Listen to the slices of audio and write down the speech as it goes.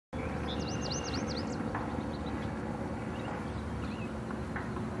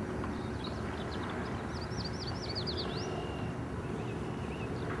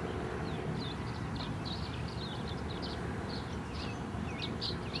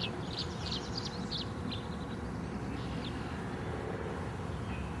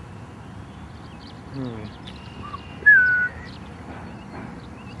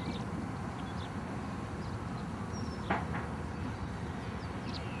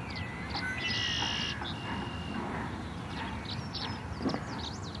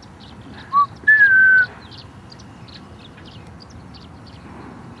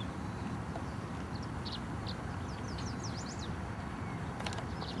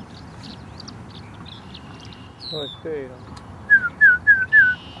So it's fade.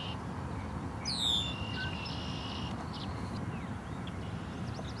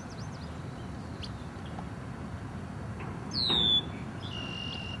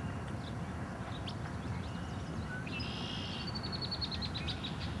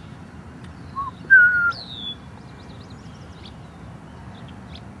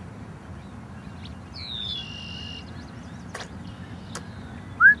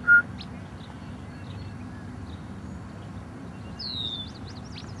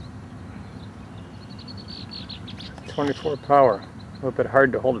 24 power. A little bit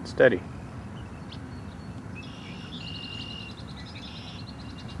hard to hold it steady.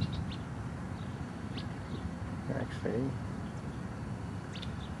 Actually,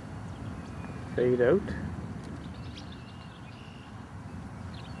 fade out.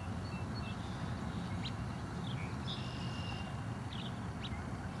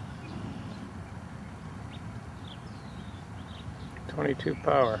 .22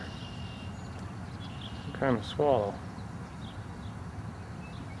 power. Some kind of swallow.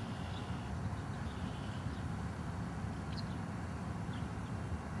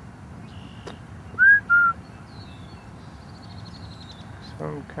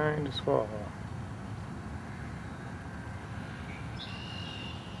 Some kind of swallow.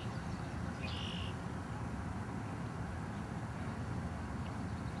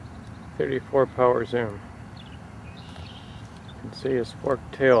 .34 power zoom. You can see his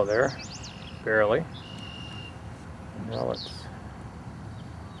forked tail there, barely. Now it's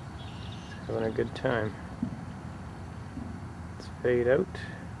having a good time. Let's fade out.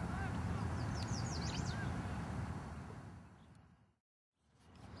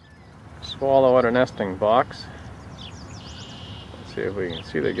 Swallow at a nesting box. Let's see if we can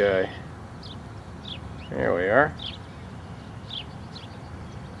see the guy. There we are.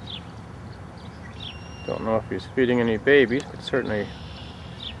 Don't know if he's feeding any babies, but certainly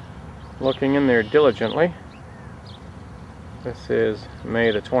looking in there diligently. This is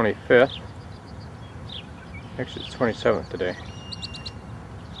May the 25th. Actually, it's 27th today.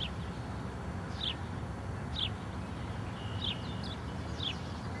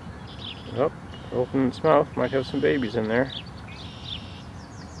 Oh, open its mouth, might have some babies in there.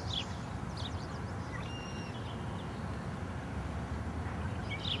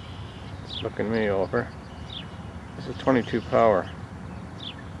 It's looking me over. This is 22 power.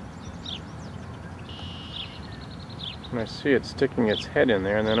 And I see it sticking its head in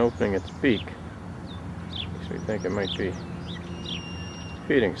there and then opening its beak. Makes me think it might be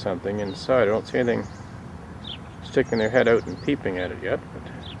feeding something inside. I don't see anything sticking their head out and peeping at it yet, but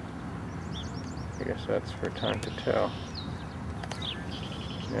I guess that's for time to tell.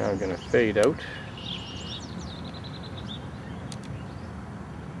 Now I'm going to fade out.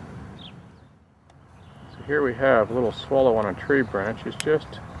 So here we have a little swallow on a tree branch. He's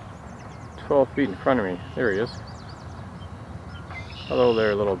just 12 feet in front of me. There he is. Hello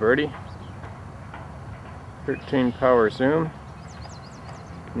there, little birdie. 13 power zoom.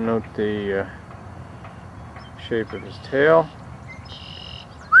 Note the shape of his tail.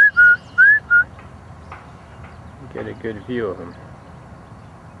 Get a good view of him.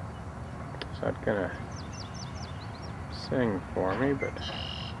 It's not gonna sing for me, but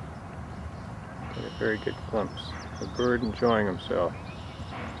get a very good glimpse. A bird enjoying himself.